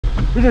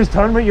We just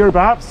talking about your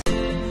baps.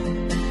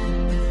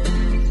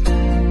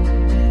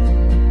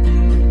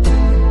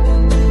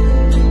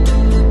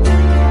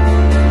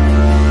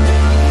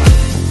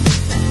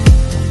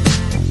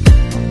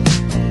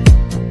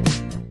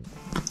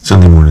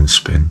 Sunday morning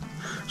spin.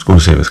 I was going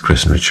to say with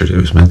Chris and Richard, it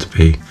was meant to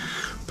be,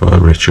 but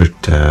Richard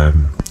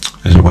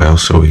isn't well,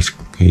 so he's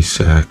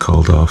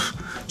called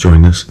off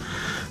joining us.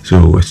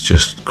 So it's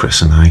just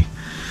Chris and I.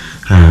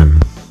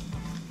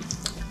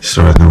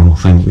 Sort of a normal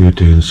thing we would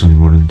do on Sunday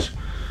mornings.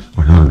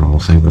 Well, not a normal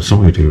thing, but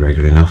something we do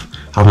regularly enough.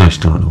 Haven't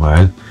actually done it in a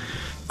while.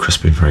 Chris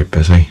has been very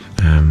busy.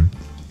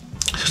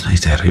 It's just nice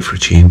to head out for a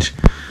change.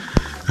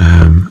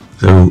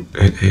 Though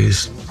it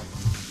is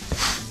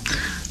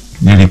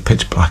nearly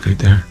pitch black out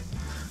there.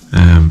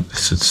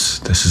 This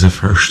is a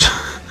first.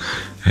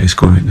 It's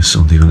going out on a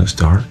Sunday when it's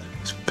dark.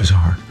 It's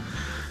bizarre.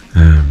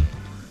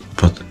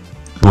 But the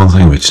one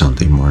thing about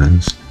Sunday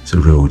mornings is the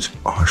roads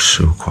are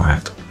so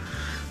quiet,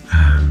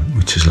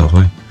 which is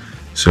lovely.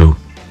 So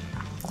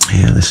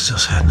yeah, this is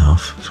us heading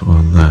off. So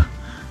I'll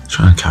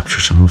try and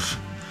capture some of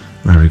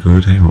where we go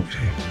today and what we do.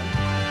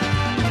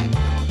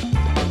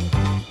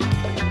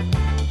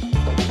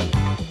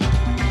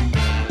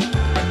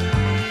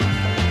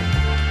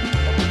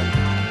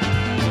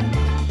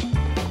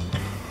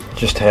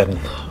 Just heading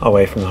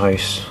away from the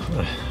house.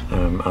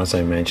 As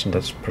I mentioned,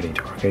 it's pretty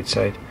dark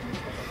outside.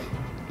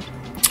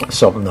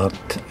 Something that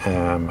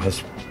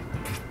has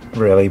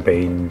really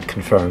been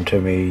confirmed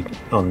to me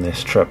on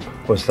this trip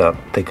was that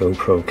the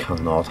GoPro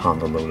cannot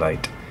handle low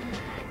light.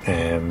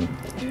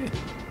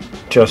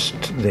 Just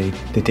the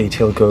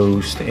detail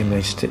goes, the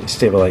image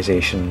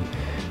stabilization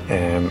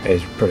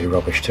is pretty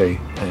rubbish too.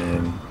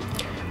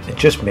 It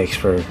just makes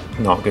for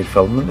not good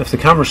filming. If the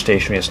camera's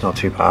stationary, it's not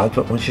too bad,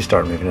 but once you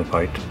start moving it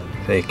about,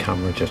 the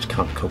camera just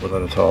can't cope with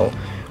it at all.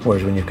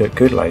 Whereas when you've got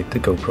good light, the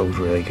GoPro's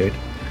really good.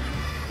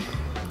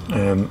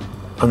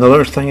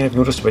 Another thing I've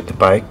noticed about the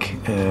bike,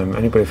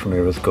 anybody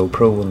familiar with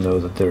GoPro will know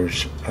that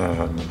there's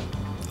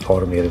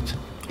automated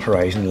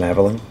horizon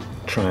leveling,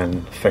 try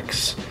and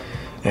fix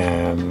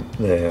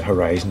the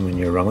horizon when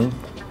you're running.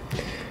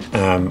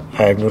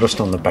 I've noticed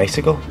on the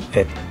bicycle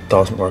it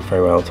doesn't work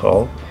very well at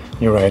all.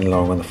 When you're riding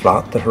along on the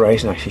flat, the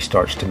horizon actually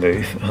starts to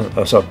move.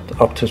 It's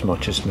up to as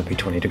much as maybe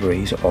 20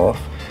 degrees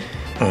off.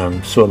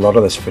 So a lot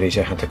of this footage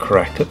I had to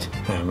correct it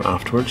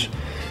afterwards.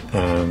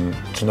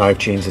 So now I've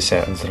changed the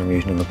settings that I'm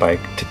using on the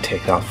bike to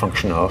take that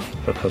function off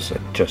because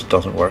it just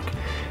doesn't work.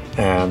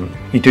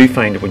 You do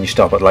find that when you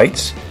stop at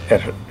lights,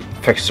 it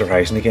fixes the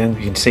horizon again.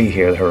 You can see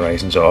here the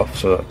horizon's off,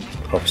 so that's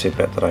obviously a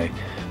bit that I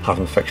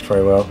haven't fixed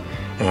very well.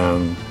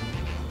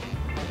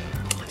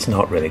 It's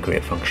not really a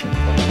great function.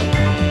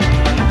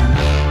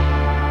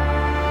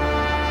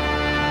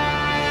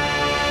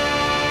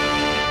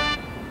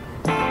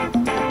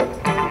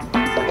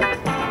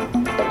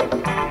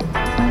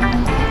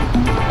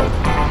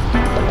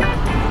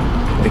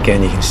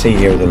 Again, you can see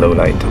here the low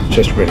light, it's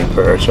just really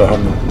poor, so I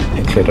haven't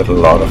included a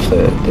lot of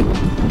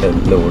the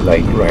low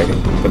light riding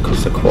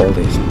because the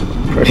quality is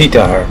pretty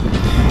dire.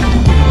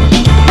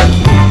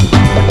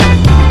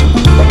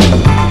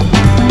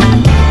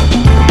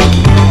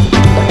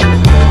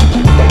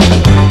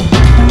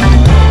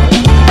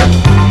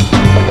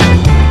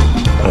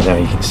 And now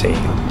you can see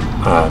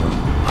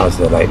as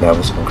the light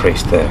levels have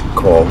increased, the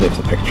quality of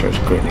the picture has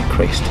greatly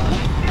increased.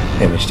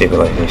 Image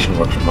stabilization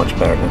works much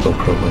better than a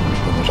GoPro when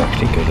there's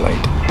actually good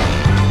light.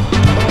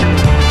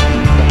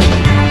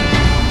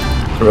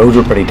 The roads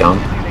were pretty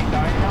damp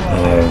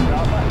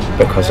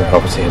because it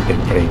obviously had been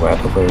pretty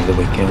wet over the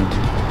weekend.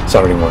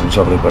 Saturday morning was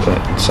lovely, but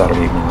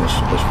Saturday evening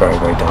was very,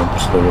 very damp,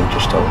 so the roads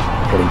are still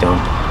pretty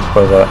damp.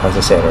 But as I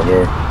said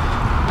earlier,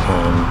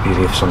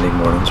 beauty of Sunday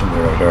mornings when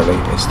we're out early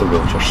is the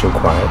roads are so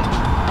quiet.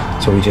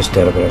 So we just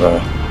did a bit of a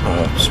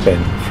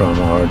spin from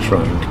Ards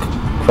round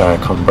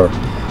Cumber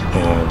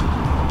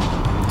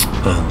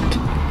and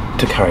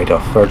to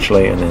Carryduff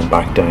virtually, and then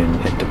back down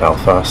into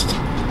Belfast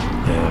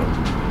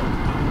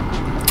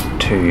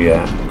to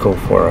go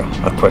for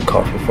a quick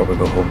coffee before we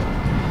go home.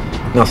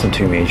 Nothing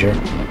too major.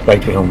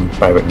 Like to be home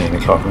by about 9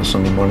 o'clock on a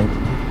Sunday morning,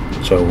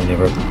 so we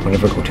never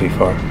go too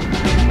far.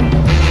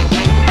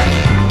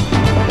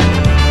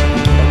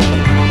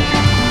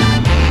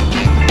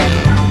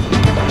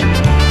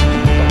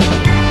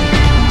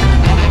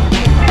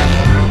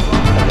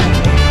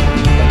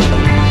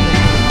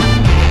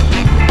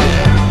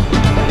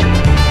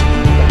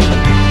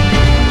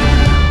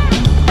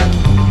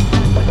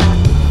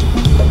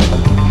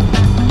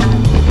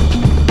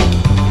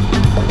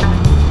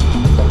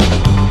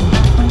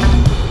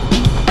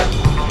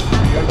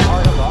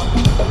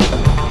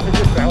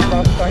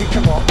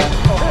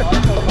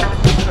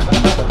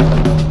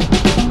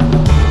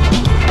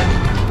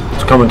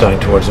 Coming down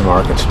towards the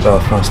markets of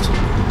Belfast,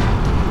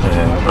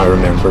 I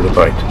remembered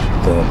about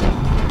the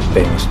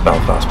famous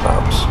Belfast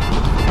Baps.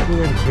 We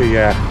went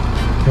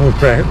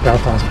to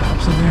Belfast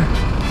Baps in there.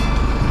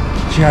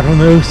 She had one of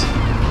those.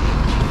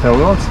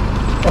 Philgods?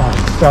 Oh,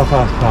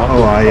 Belfast Baps.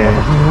 Oh, yeah.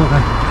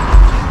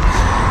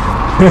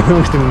 The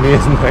most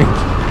amazing thing.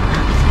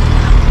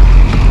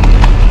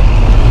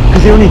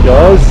 Because he only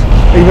does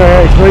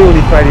It's really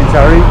only Friday and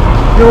Saturday.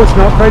 No, it's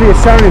not Friday. It's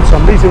Saturday and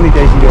Sunday's the only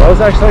days he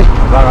does actually.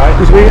 Is that right?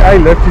 Because I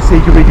looked to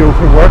see could we go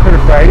for work on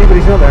a Friday, but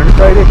he's not there on a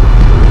Friday.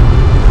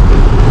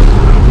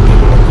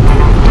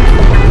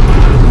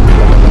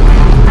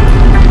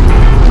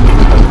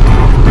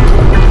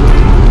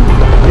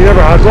 You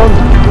never had one?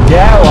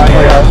 Yeah, well,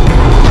 yeah.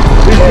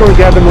 We used to go and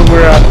get them when we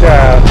were at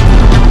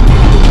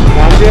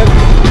Amgen.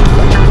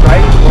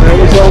 Right. When it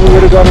was on, we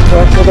would have got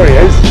across. Oh, there he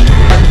is.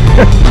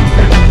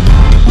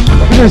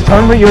 He was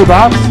talking about your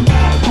baps.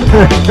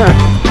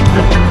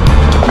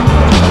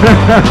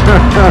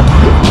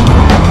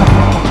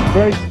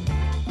 Right.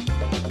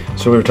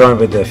 So we were talking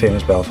about the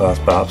famous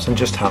Belfast Baps and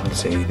just happened to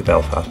see the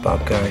Belfast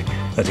Bap guy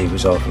as he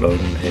was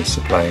offloading his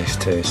supplies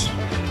to his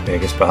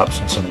Vegas Baps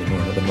on Sunday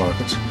morning at the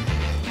markets.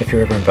 If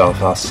you're ever in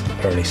Belfast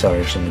early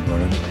Saturday or Sunday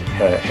morning,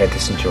 head to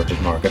St George's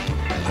Market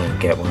and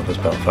get one of his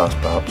Belfast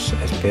Baps.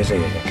 It's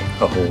basically like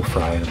a whole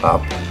fry in a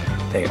bap.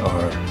 They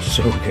are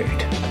so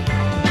good.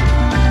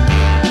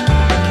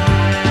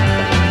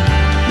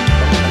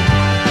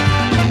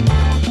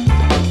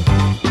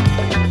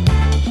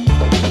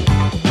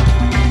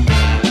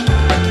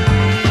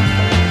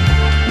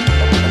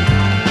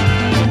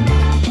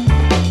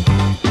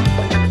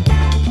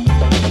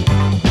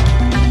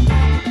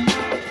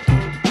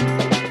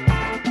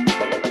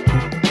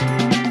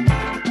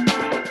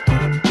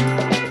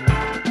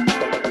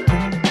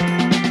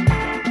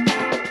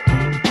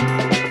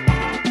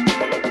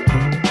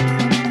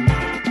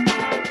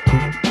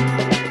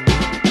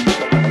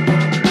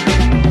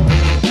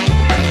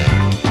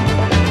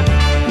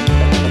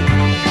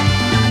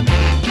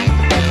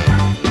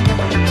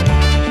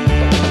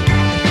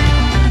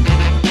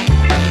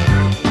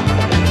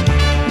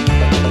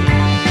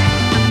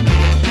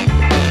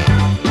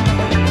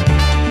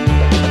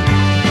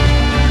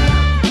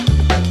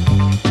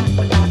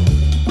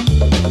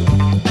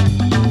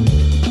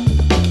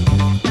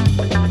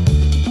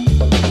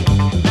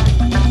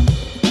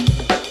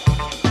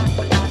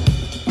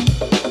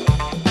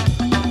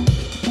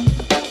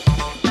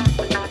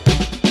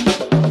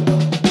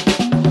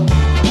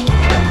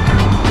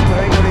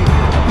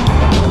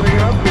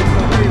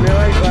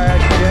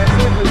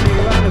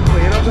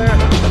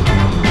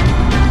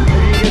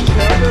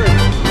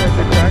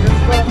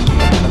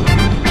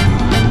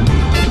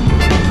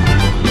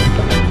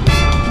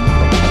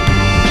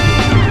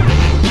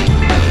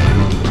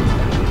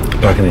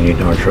 Back in the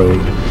Newton Arch Road,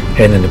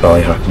 heading into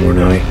Ballyhackmore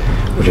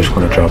now. We're just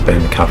going to drop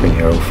in Cafe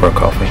Nero for a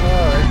coffee.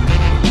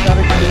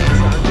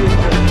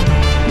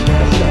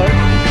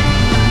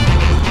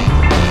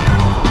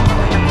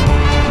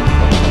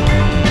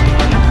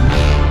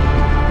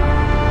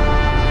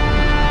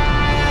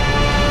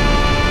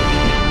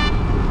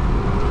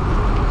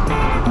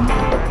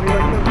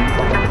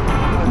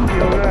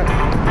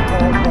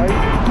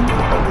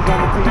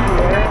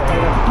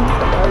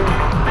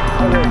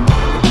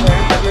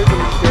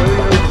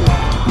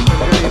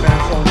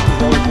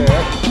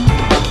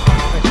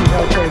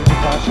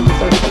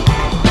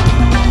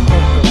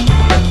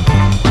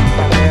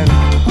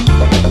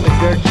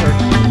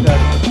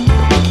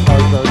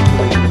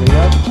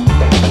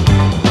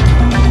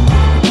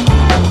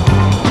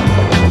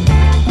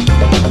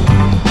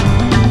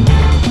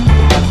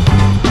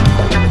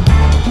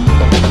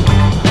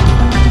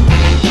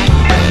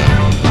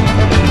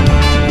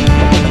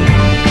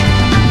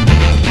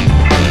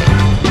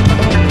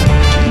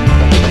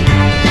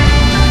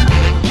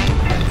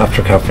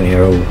 After Cafe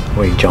Nero,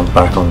 we jumped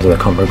back onto the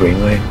Cumber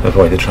Greenway,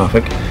 avoided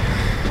traffic.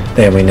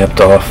 Then we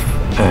nipped off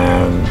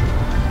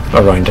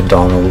around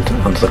Dundonald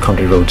onto the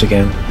country roads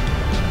again.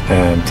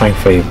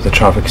 Thankfully, the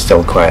traffic's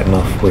still quiet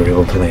enough. We were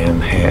able to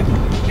then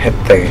hit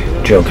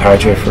the dual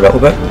carriageway for a little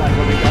bit.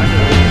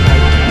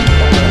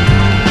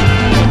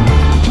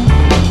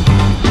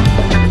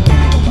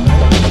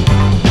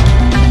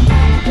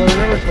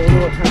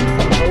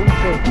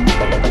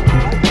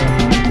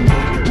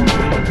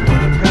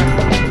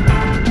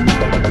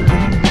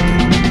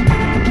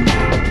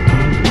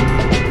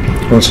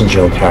 Once in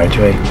dual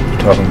carriageway, we're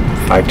talking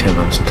 5-10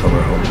 minutes until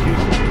we're home.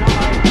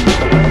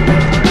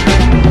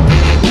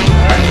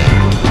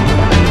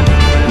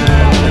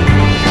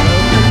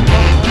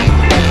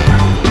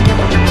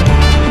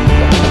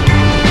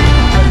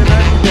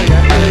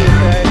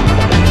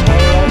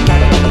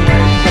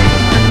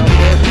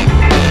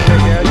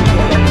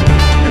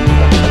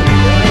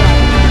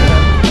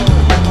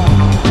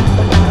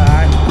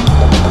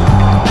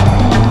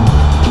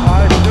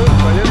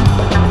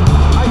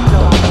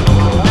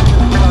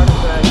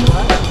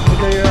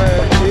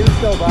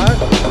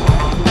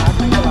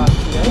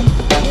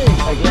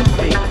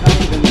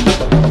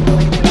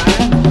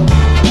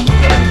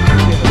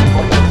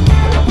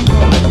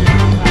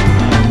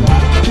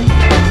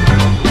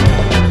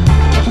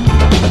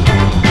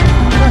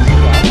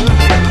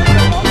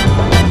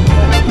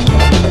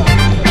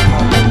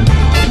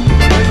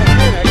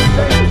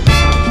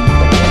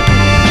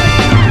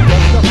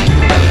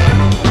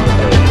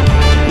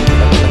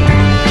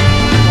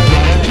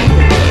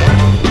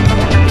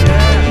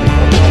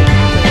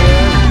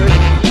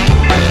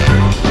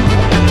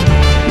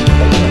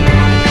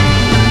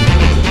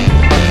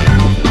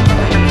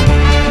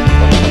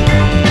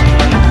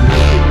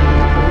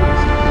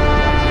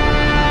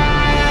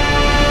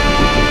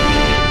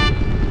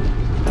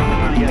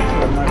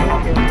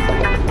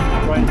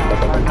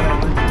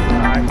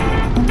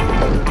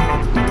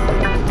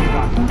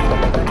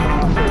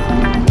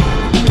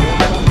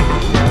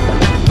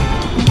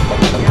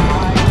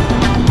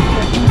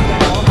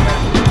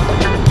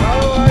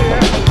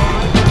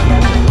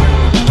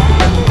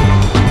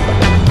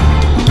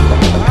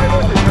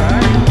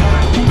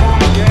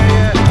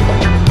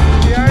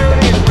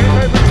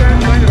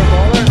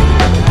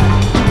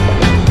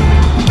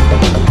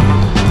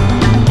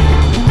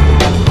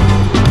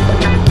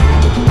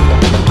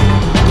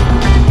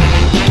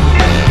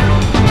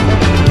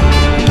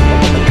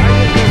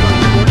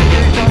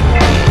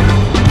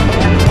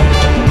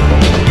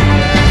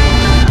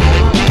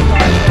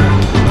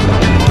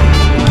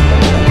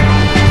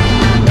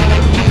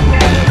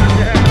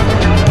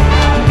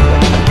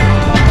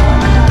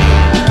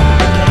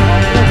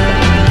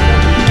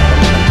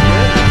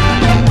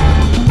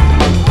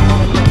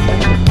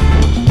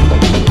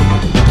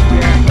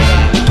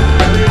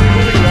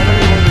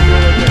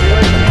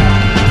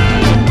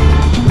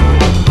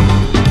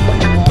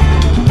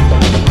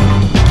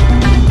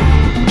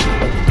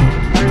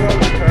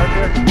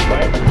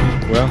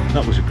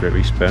 great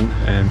wee spin,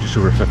 just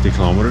over 50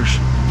 kilometres,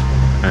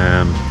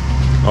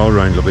 all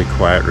around lovely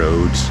quiet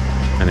roads,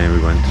 and then we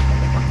went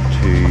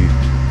to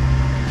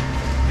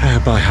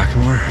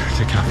Ballyhackamore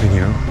to Cafe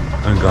Nero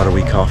and got a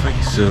wee coffee.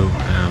 So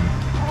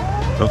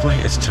lovely.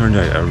 It's turned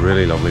out a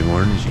really lovely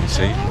morning, as you can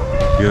see.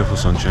 Beautiful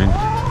sunshine.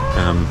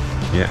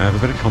 Yeah, I have a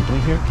bit of company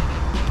here.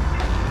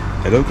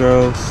 Hello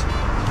girls.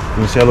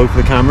 You want to say hello to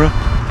the camera?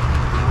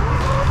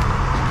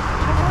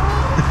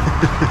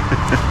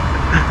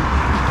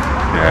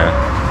 Yeah,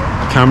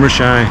 camera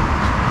shy.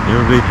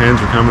 Everybody pens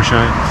were camera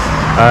shy.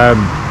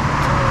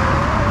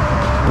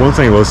 One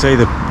thing I will say,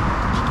 the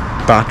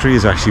battery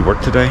has actually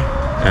worked today.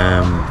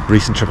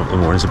 Recent trip up in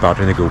the mornings, the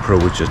battery in the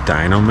GoPro was just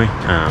dying on me,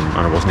 and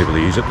I wasn't able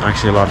to use it.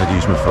 Actually, a lot had to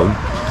use my phone.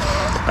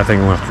 I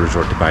think I'm going to have to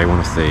resort to buy one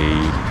of the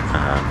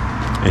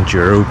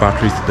Enduro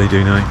batteries that they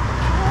do now,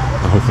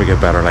 and hopefully get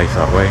better life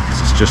that way,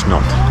 because it's just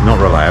not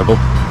reliable.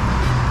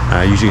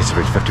 Usually it's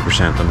about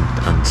 50%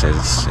 and says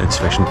it's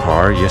insufficient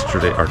power.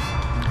 Yesterday, or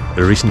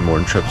the recent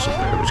morning trips,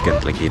 it was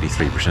getting like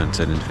 83%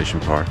 said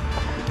insufficient power,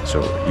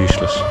 so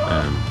useless.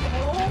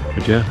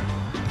 But yeah,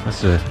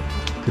 that's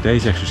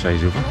today's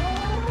exercise over.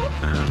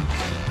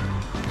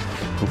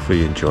 Hopefully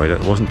you enjoyed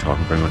it. I wasn't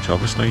talking very much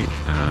obviously,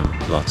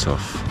 lots of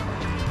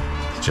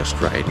just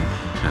riding,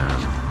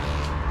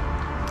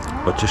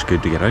 but just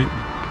good to get out,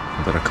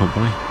 a bit of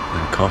company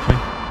and coffee,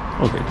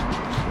 all good.